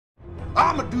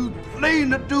I'm a dude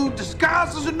playing a dude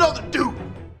disguised as another dude.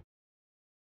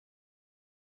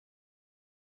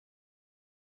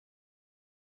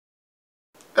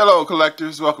 Hello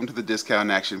collectors, welcome to the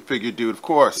Discount Action Figure Dude. Of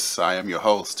course, I am your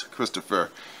host,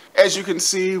 Christopher. As you can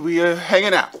see, we are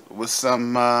hanging out with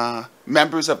some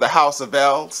members of the House of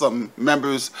L, some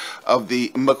members of the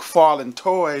McFarlane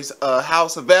Toys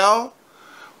House of L.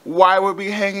 Why would we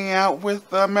be hanging out with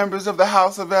members of the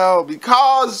House of L?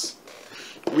 Because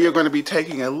we are going to be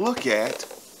taking a look at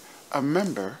a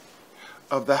member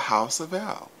of the House of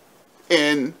L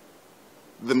in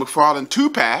the McFarlane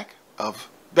 2-pack of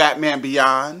Batman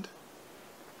Beyond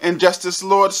and Justice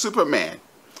Lord Superman.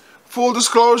 Full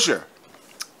disclosure,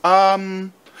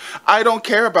 I don't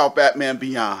care about Batman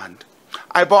Beyond.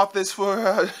 I bought this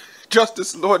for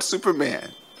Justice Lord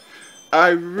Superman. I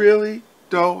really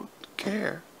don't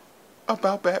care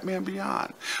about Batman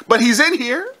Beyond. But he's in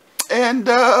here, and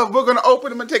we're going to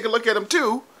open him and take a look at him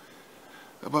too.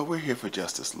 But we're here for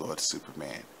Justice Lord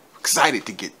Superman. Excited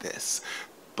to get this.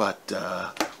 But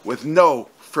with no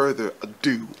further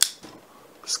ado,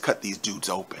 let's cut these dudes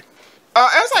open.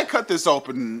 As I cut this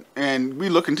open and we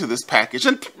look into this package,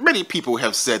 and many people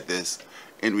have said this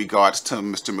in regards to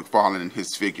Mr. McFarlane and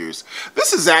his figures,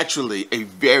 this is actually a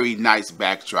very nice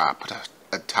backdrop,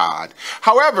 Todd.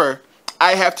 However,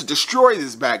 I have to destroy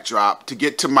this backdrop to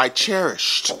get to my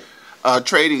cherished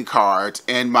trading cards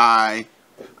and my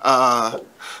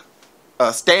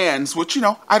stands, which, you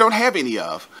know, I don't have any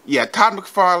of. Yeah, Todd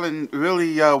McFarlane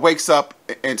really wakes up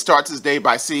and starts his day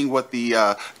by seeing what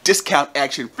the Discount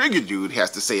Action Figure Dude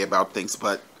has to say about things,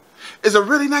 but it's a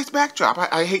really nice backdrop.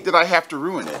 I hate that I have to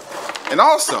ruin it. And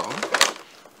also,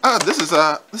 this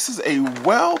is a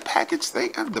well-packaged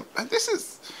thing. This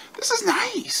is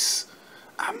nice.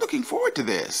 I'm looking forward to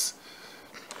this.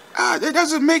 It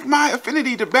doesn't make my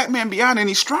affinity to Batman Beyond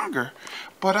any stronger,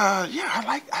 but yeah, I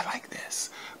like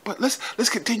this. But let's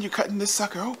continue cutting this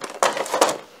sucker open.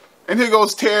 And here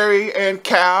goes Terry and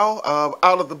Cal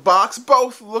out of the box,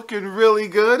 both looking really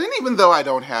good. And even though I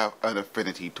don't have an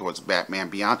affinity towards Batman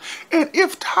Beyond, and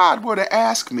if Todd were to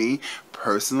ask me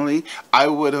personally, I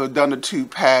would have done a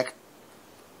 2-pack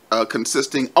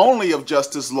consisting only of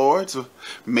Justice Lords,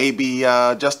 maybe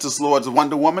Justice Lord's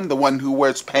Wonder Woman, the one who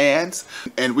wears pants.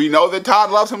 And we know that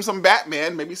Todd loves him some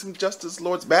Batman, maybe some Justice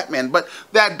Lord's Batman. But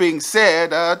that being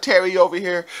said, Terry over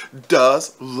here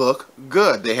does look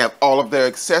good. They have all of their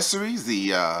accessories,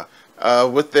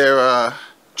 with their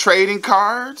trading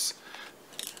cards,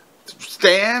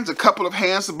 stands, a couple of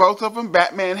hands to both of them.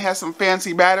 Batman has some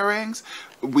fancy batarangs.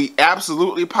 We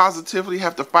absolutely positively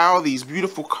have to file these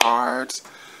beautiful cards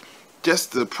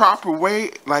just the proper way,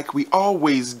 like we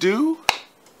always do.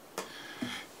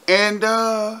 And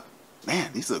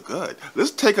man, these look good. Let's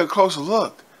take a closer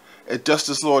look at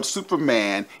Justice Lord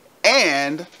Superman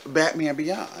and Batman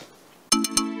Beyond.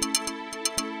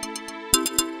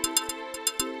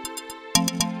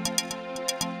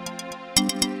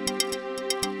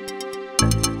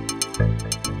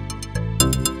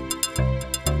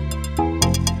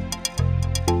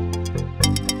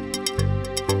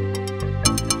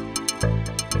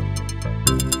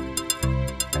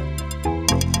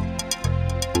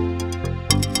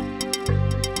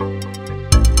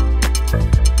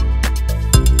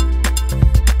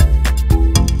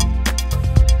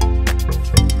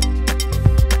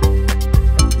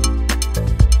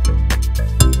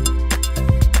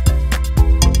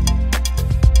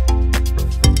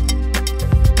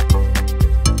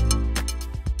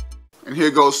 And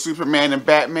here goes Superman and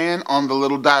Batman on the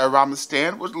little diorama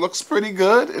stand, which looks pretty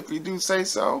good, if you do say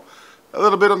so. A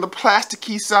little bit on the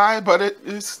plasticky side, but it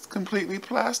is completely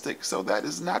plastic, so that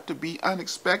is not to be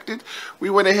unexpected. We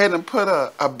went ahead and put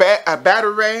a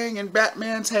batarang in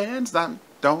Batman's hands. I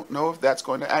don't know if that's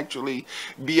going to actually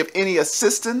be of any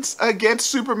assistance against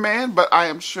Superman, but I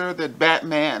am sure that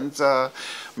Batman's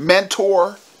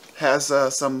mentor has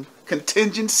some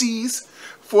contingencies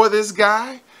for this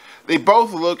guy. They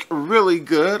both look really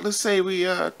good. Let's say we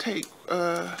take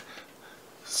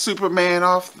Superman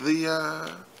off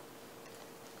the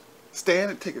stand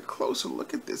and take a closer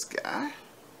look at this guy.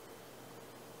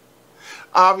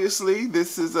 Obviously,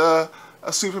 this is a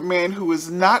Superman who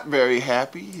is not very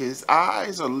happy. His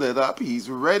eyes are lit up. He's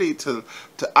ready to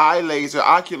eye laser,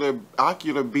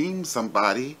 ocular beam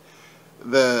somebody.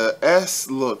 The S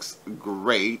looks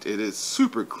great. It is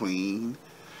super clean.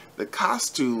 The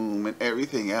costume and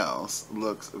everything else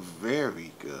looks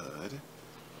very good.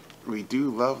 We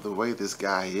do love the way this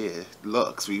guy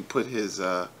looks. We put his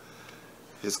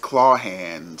claw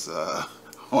hands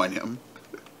on him.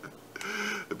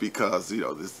 because you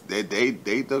know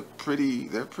they look pretty.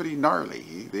 They're pretty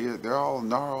gnarly. They're all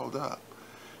gnarled up.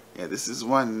 Yeah, this is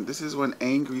one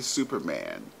angry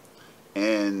Superman,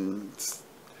 and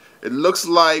it looks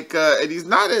like and he's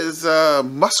not as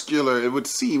muscular. It would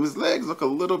seem his legs look a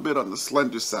little bit on the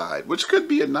slender side, which could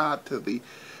be a nod to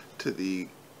the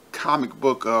comic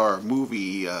book or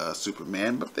movie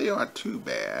Superman, but they aren't too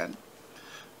bad.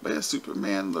 But yeah,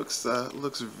 Superman looks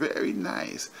very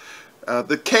nice.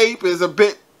 The cape is a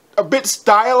bit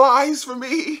stylized for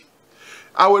me.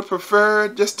 I would prefer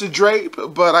just to drape,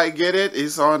 but I get it.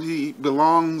 He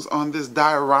belongs on this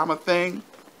diorama thing.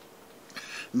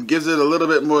 It gives it a little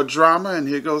bit more drama, and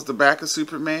here goes the back of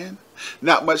Superman.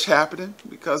 Not much happening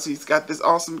because he's got this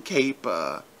awesome cape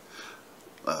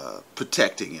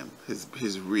protecting him,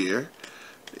 his rear.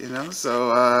 You know,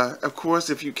 so of course,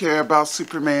 if you care about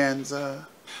Superman's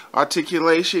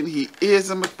articulation, he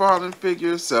is a McFarlane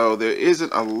figure, so there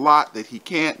isn't a lot that he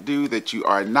can't do that you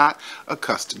are not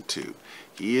accustomed to.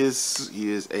 He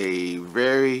is a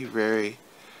very, very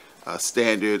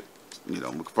standard, you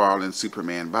know, McFarlane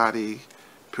Superman body.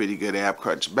 Pretty good ab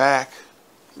crunch back.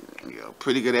 You know,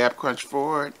 pretty good ab crunch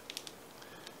forward.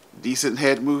 Decent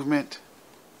head movement.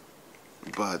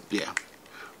 But yeah,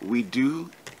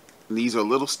 these are a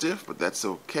little stiff, but that's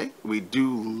okay. We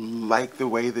do like the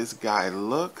way this guy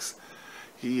looks.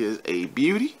 He is a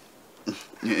beauty.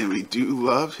 And we do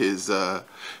love his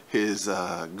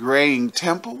graying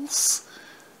temples.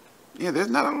 Yeah, there's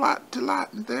not a lot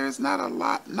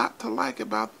not to like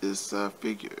about this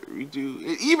figure. We do,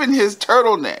 even his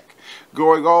turtleneck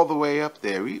going all the way up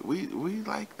there. We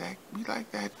like that. We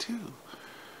like that too.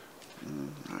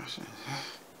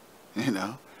 You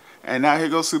know. And now here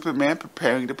goes Superman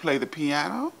preparing to play the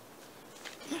piano.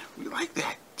 Yeah, we like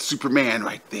that Superman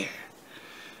right there.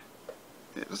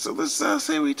 So let's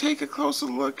say we take a closer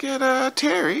look at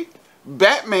Terry.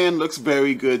 Batman looks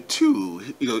very good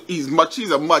too. You know, he's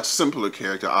a much simpler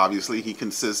character. Obviously, he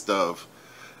consists of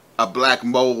a black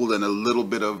mold and a little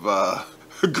bit of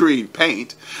green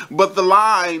paint. But the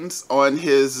lines on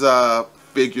his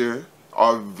figure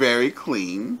are very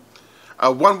clean.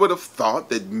 One would have thought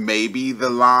that maybe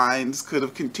the lines could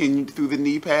have continued through the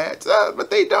knee pads, but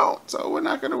they don't, so we're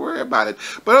not going to worry about it.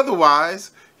 But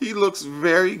otherwise, he looks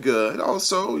very good.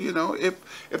 Also, you know, if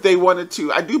they wanted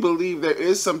to, I do believe there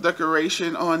is some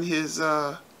decoration on his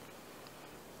belt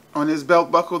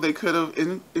buckle they could have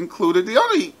included. The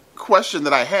only question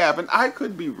that I have, and I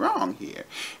could be wrong here,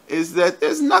 is that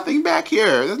there's nothing back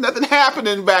here. There's nothing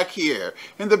happening back here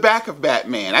in the back of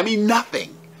Batman. I mean,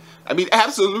 nothing. I mean,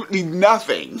 absolutely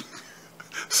nothing.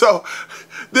 So,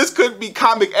 this could be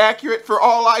comic accurate for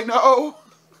all I know.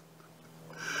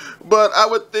 But I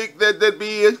would think that there'd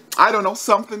be, I don't know,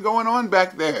 something going on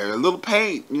back there. A little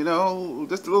paint, you know,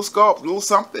 just a little sculpt, a little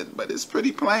something. But it's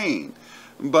pretty plain.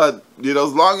 But, you know,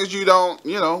 as long as you don't,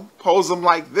 you know, pose him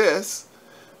like this,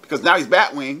 because now he's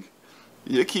Batwing,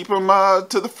 you keep him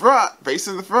to the front,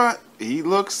 facing the front. He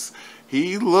looks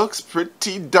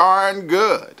pretty darn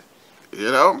good,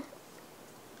 you know.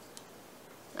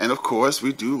 And of course,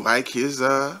 we do like his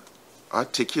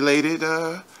articulated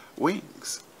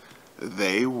wings.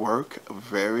 They work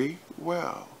very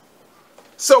well.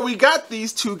 So we got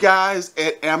these two guys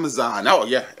at Amazon. Oh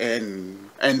yeah, and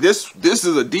this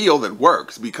is a deal that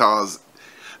works because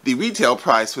the retail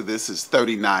price for this is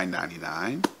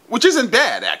 $39.99, which isn't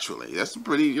bad actually. That's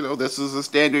pretty, you know, this is a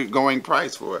standard going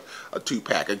price for a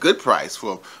 2-pack, a good price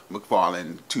for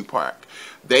McFarlane 2-pack.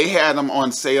 They had them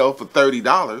on sale for $30,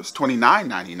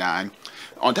 $29.99.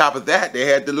 On top of that, they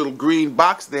had the little green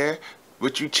box there,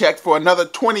 which you checked for another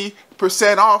 20%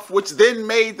 off, which then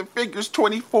made the figures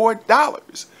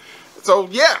 $24. So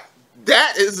yeah,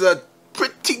 that is a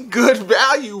pretty good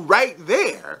value right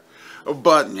there.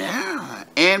 But yeah,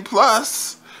 and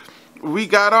plus, we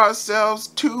got ourselves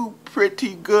two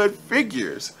pretty good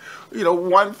figures. You know,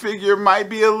 one figure might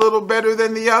be a little better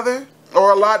than the other,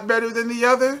 or a lot better than the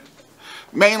other.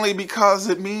 Mainly because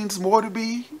it means more to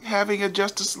me having a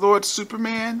Justice Lord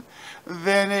Superman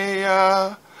than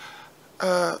a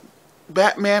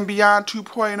Batman Beyond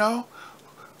 2.0,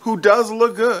 who does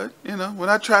look good. You know, we're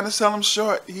not trying to sell him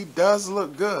short. He does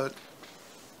look good.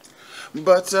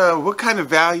 But what kind of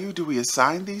value do we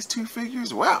assign these two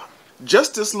figures? Well,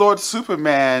 Justice Lord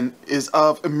Superman is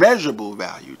of immeasurable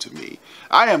value to me.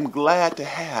 I am glad to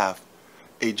have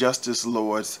a Justice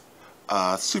Lord's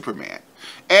Superman.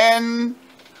 And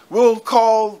we'll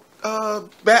call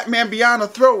Batman Beyond a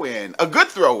throw-in, a good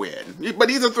throw-in, but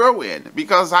he's a throw-in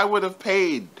because I would have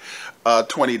paid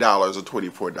 $20 or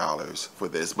 $24 for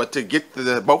this. But to get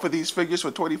both of these figures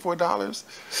for $24,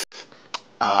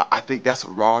 I think that's a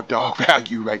raw dog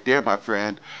value right there, my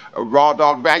friend. A raw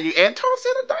dog value and toss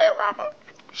in a diorama.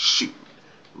 Shoot.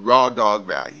 Raw dog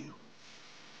value.